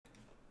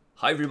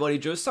Hi everybody,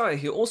 Josiah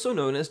here, also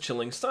known as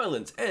Chilling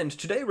Silence, and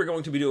today we're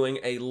going to be doing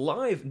a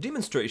live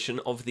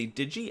demonstration of the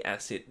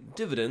DigiAsset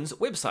Dividends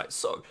website.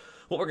 So,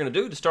 what we're going to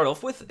do to start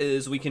off with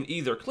is we can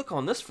either click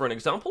on this for an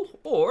example,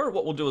 or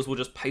what we'll do is we'll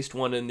just paste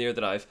one in there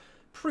that I've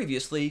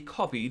previously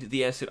copied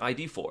the asset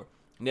ID for.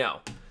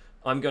 Now,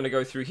 I'm going to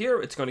go through here,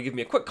 it's going to give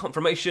me a quick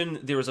confirmation.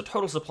 There is a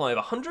total supply of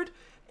 100,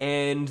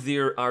 and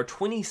there are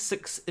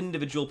 26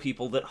 individual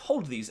people that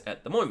hold these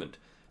at the moment.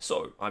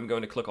 So, I'm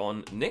going to click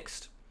on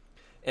Next.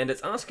 And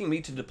it's asking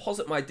me to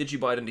deposit my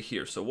DigiByte into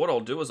here. So what I'll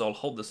do is I'll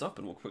hold this up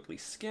and we'll quickly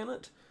scan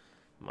it.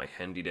 My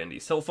handy dandy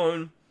cell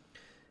phone.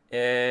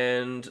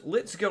 And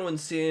let's go and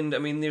send, I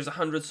mean there's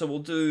 100, so we'll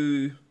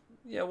do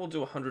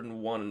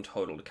 101 in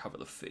total to cover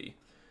the fee.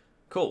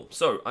 Cool,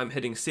 so I'm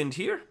hitting send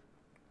here.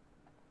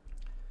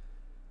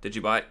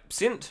 DigiByte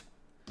sent.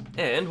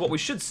 And what we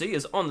should see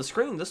is on the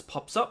screen, this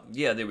pops up.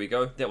 Yeah, there we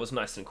go, that was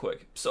nice and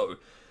quick. So,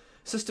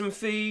 system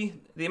fee,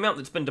 the amount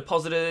that's been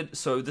deposited,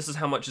 so this is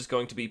how much is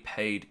going to be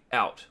paid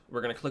out. We're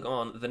going to click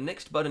on the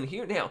next button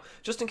here. Now,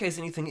 just in case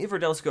anything ever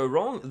does go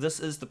wrong, this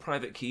is the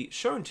private key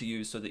shown to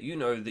you so that you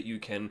know that you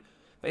can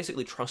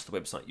basically trust the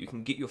website. You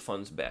can get your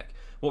funds back.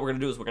 What we're going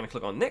to do is we're going to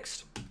click on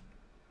next.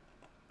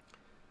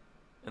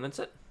 And that's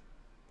it.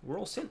 We're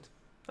all sent.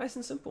 Nice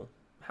and simple.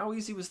 How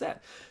easy was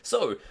that?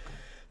 So,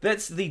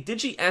 that's the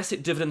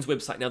DigiAsset Dividends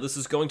website. Now, this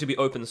is going to be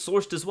open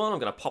sourced as well. I'm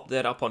going to pop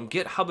that up on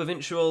GitHub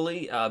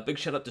eventually. Big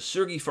shout out to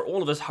Sergey for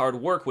all of his hard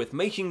work with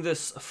making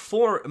this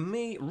for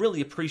me. Really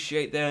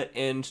appreciate that.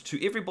 And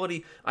to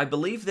everybody, I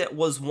believe that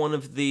was one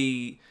of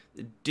the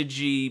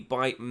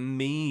DigiByte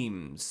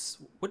memes.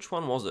 Which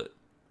one was it?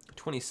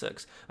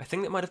 26. I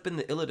think that might have been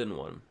the Illidan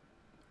one.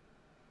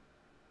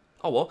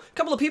 Oh well, a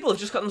couple of people have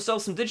just got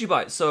themselves some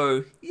DigiByte,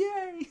 so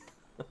yay!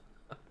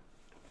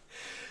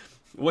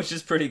 Which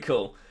is pretty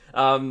cool.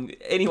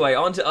 Anyway,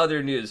 on to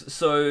other news.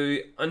 So,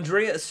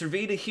 Andrea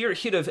Cerveda here,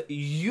 head of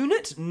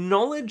Unit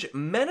Knowledge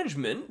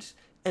Management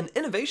and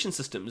Innovation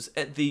Systems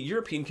at the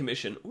European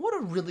Commission. What a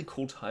really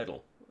cool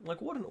title.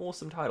 Like, what an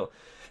awesome title.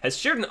 Has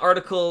shared an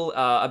article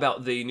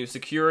about the new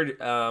secured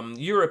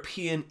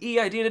European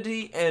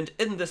e-identity, and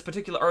in this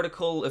particular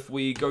article, if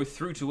we go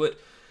through to it,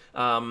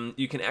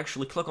 you can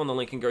actually click on the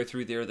link and go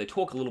through there. They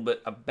talk a little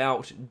bit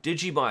about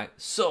DigiByte.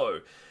 So,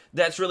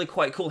 that's really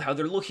quite cool how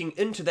they're looking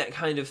into that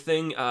kind of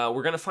thing.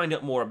 We're going to find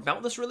out more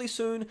about this really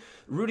soon.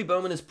 Rudy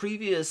Bowman has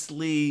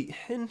previously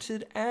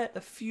hinted at a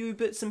few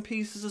bits and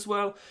pieces as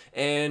well.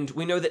 And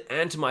we know that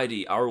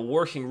AntimID are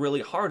working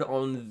really hard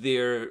on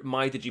their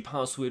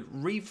MyDigiPassword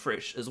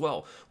refresh as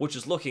well, which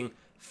is looking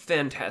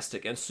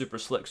fantastic and super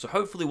slick. So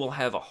hopefully we'll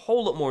have a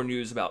whole lot more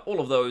news about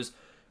all of those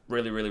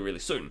really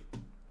soon.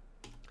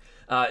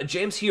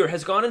 James here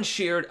has gone and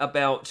shared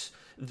about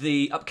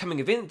the upcoming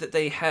event that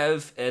they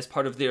have as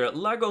part of their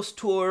Lagos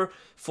tour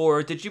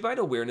for DigiByte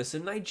awareness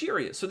in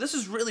Nigeria. So this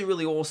is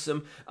really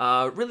awesome.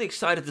 Really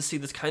excited to see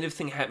this kind of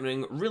thing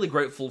happening. Really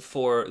grateful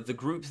for the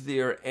group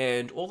there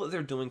and all that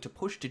they're doing to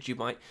push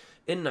DigiByte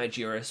in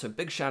Nigeria. So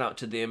big shout out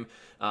to them.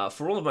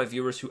 For all of my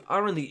viewers who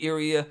are in the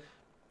area,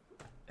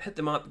 hit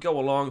them up, go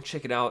along,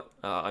 check it out.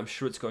 I'm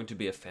sure it's going to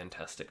be a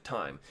fantastic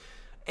time.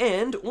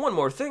 And one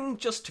more thing,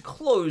 just to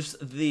close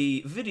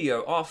the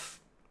video off,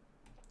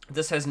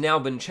 this has now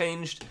been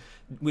changed.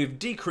 We've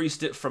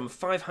decreased it from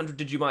 500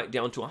 DigiByte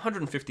down to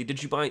 150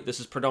 DigiByte. This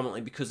is predominantly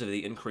because of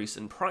the increase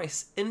in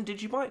price in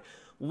DigiByte,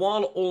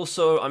 while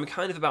also I'm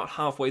kind of about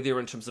halfway there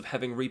in terms of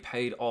having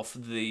repaid off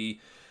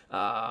the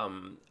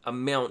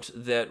amount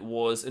that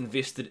was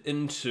invested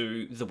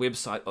into the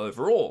website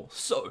overall.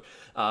 So,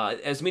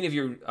 as many of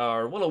you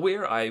are well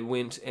aware, I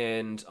went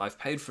and I've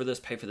paid for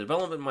this, paid for the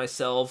development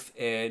myself,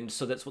 and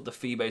so that's what the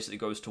fee basically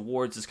goes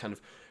towards, is kind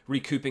of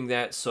recouping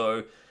that.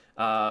 So,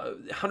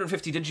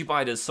 150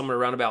 DigiByte is somewhere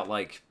around about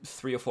like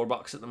 $3 or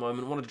 $4 at the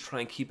moment. Wanted to try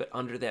and keep it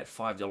under that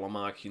 $5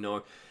 mark, you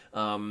know.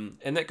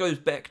 And that goes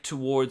back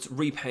towards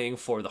repaying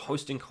for the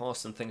hosting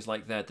costs and things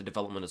like that, the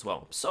development as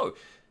well. So,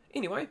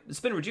 anyway,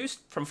 it's been reduced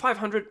from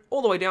 500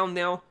 all the way down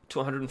now to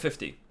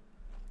 150.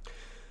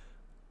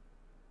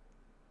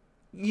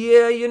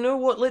 Yeah, you know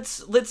what?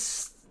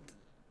 Let's.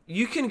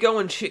 You can go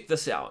and check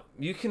this out.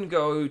 You can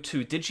go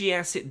to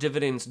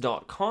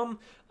digiassetdividends.com.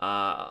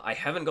 I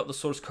haven't got the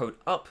source code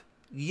up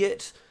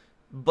yet,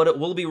 but it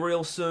will be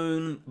real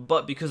soon.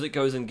 But because it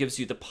goes and gives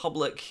you the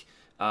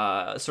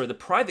the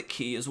private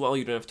key as well,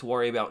 you don't have to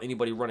worry about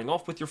anybody running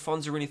off with your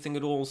funds or anything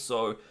at all.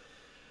 So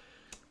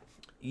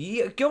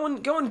yeah, go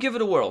and give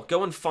it a whirl.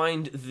 Go and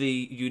find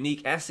the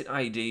unique asset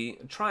ID,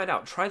 try it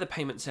out, try the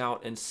payments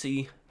out, and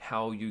see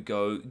how you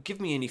go. Give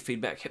me any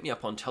feedback. Hit me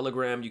up on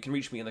Telegram. You can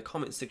reach me in the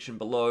comment section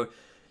below.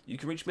 You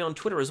can reach me on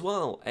Twitter as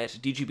well at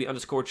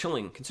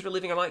DGB_chilling. Consider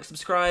leaving a like,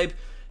 subscribe,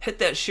 hit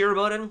that share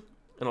button,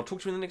 and I'll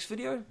talk to you in the next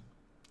video,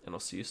 and I'll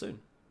see you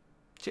soon.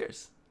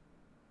 Cheers.